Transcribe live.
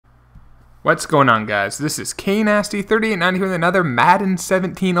What's going on, guys? This is KNasty3890 here with another Madden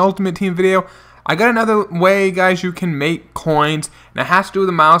 17 Ultimate Team video. I got another way, guys, you can make coins, and it has to do with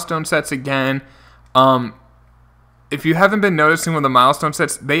the milestone sets again. If you haven't been noticing with the milestone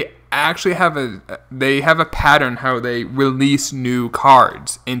sets, they actually have a pattern how they release new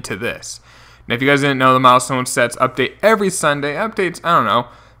cards into this. Now, if you guys didn't know, the milestone sets update every Sunday. Updates, I don't know,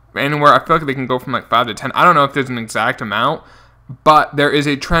 anywhere. I feel like they can go from like 5 to 10. I don't know if there's an exact amount, but there is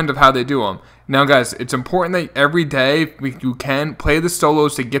a trend of how they do them. Now, guys, it's important that every day you can play the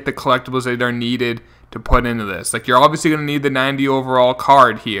solos to get the collectibles that are needed to put into this. Like, you're obviously going to need the 90 overall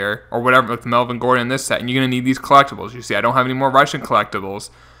card here, or whatever, like the Melvin Gordon in this set, and you're going to need these collectibles. You see, I don't have any more Russian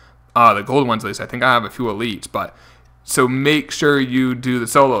collectibles. The gold ones, at least. I think I have a few elites, but so make sure you do the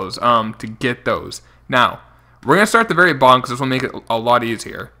solos to get those. Now, we're going to start at the very bottom because this will make it a lot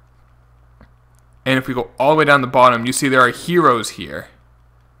easier. And if we go all the way down the bottom, you see there are heroes here.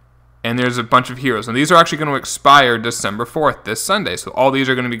 And there's a bunch of heroes. And these are actually going to expire December 4th, this Sunday. So all these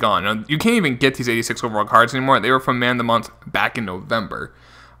are going to be gone. Now, you can't even get these 86 overall cards anymore. They were from Man of the Month back in November.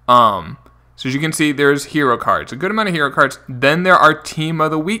 So as you can see, there's hero cards. A good amount of hero cards. Then there are Team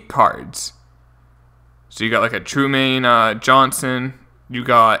of the Week cards. So you got like a Trumaine Johnson. You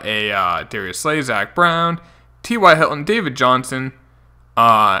got a Darius Slay, Zach Brown, T.Y. Hilton, David Johnson.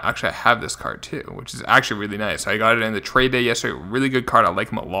 Actually, I have this card too, which is actually really nice. I got it in the trade day yesterday. Really good card. I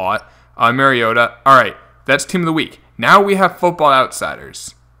like him a lot. Mariota. All right, that's Team of the Week. Now we have Football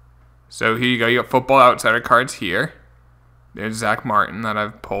Outsiders. So here you go. You got Football Outsider cards here. There's Zach Martin that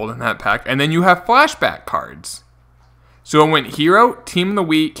I've pulled in that pack. And then you have Flashback cards. So it went Hero, Team of the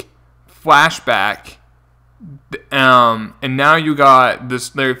Week, Flashback. And now you got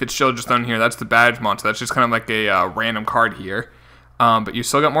this Larry Fitzgerald just on here. That's the badge monster. That's just kind of like a random card here. But you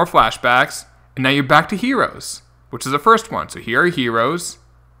still got more flashbacks, and now you're back to heroes, which is the first one. So here are heroes,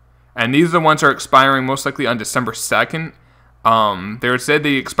 and these are the ones that are expiring most likely on December 2nd. They said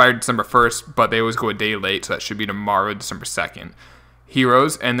they expired December 1st, but they always go a day late, so that should be tomorrow, December 2nd.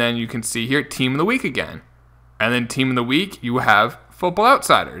 Heroes, and then you can see here, Team of the Week again. And then Team of the Week, you have Football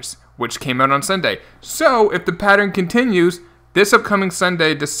Outsiders, which came out on Sunday. So if the pattern continues, this upcoming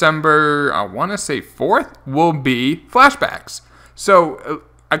Sunday, December, I want to say 4th, will be flashbacks. So,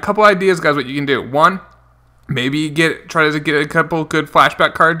 a couple ideas, guys, what you can do. One, maybe try to get a couple good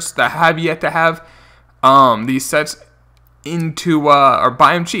flashback cards that have yet to have these sets into, or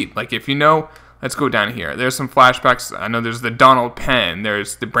buy them cheap. Like, if you know, let's go down here. There's some flashbacks. I know there's the Donald Penn.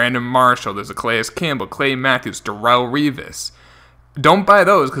 There's the Brandon Marshall. There's the Calais Campbell, Clay Matthews, Darrell Revis. Don't buy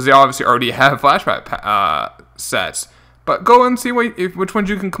those because they obviously already have flashback sets. But go and see which ones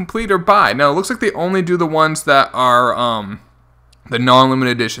you can complete or buy. Now, it looks like they only do the ones that are, the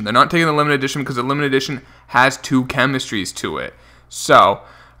non-limited edition. They're not taking the limited edition because the limited edition has 2 chemistries to it. So,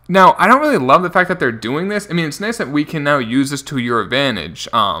 now, I don't really love the fact that they're doing this. I mean, it's nice that we can now use this to your advantage.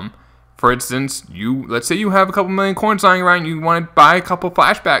 For instance, let's say you have a couple million coins lying around, you want to buy a couple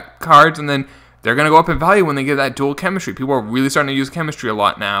flashback cards, and then they're going to go up in value when they get that dual chemistry. People are really starting to use chemistry a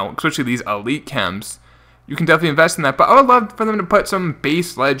lot now, especially these elite chems. You can definitely invest in that, but I would love for them to put some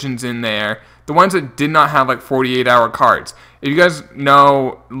base legends in there. The ones that did not have like 48-hour cards. If you guys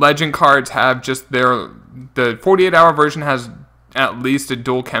know, legend cards have just the 48-hour version has at least a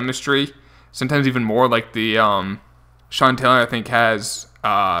dual chemistry, sometimes even more. Like the Sean Taylor, I think, has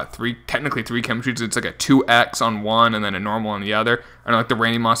technically three chemistries. It's like a 2X on one and then a normal on the other. I know like the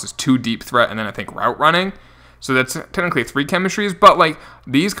Randy Moss is 2 deep threat and then I think route running. So that's technically 3 chemistries. But like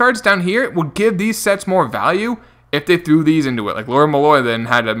these cards down here would give these sets more value if they threw these into it. Like Laura Malloy then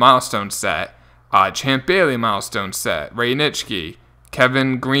had a milestone set. Champ Bailey milestone set, Ray Nitschke,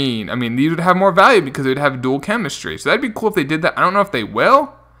 Kevin Green. I mean, these would have more value because they would have dual chemistry. So that'd be cool if they did that. I don't know if they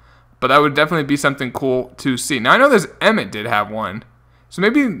will, but that would definitely be something cool to see. Now I know there's Emmett did have one, so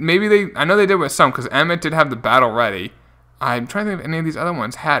maybe I know they did with some because Emmett did have the battle ready. I'm trying to think if any of these other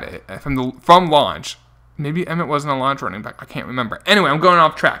ones had it from launch. Maybe Emmett wasn't a launch running back. I can't remember. Anyway, I'm going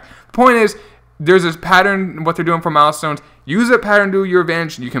off track. The point is, there's this pattern, what they're doing for milestones. Use that pattern to your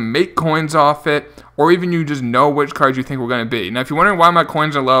advantage. You can make coins off it, or even you just know which cards you think we're going to be. Now, if you're wondering why my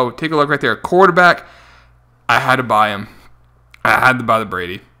coins are low, take a look right there. Quarterback, I had to buy him. I had to buy the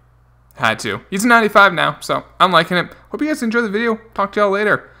Brady. Had to. He's a 95 now, so I'm liking it. Hope you guys enjoy the video. Talk to y'all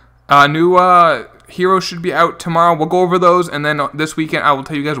later. New heroes should be out tomorrow. We'll go over those, and then this weekend I will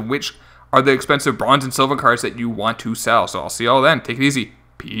tell you guys which are the expensive bronze and silver cards that you want to sell. So I'll see y'all then. Take it easy.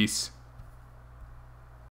 Peace.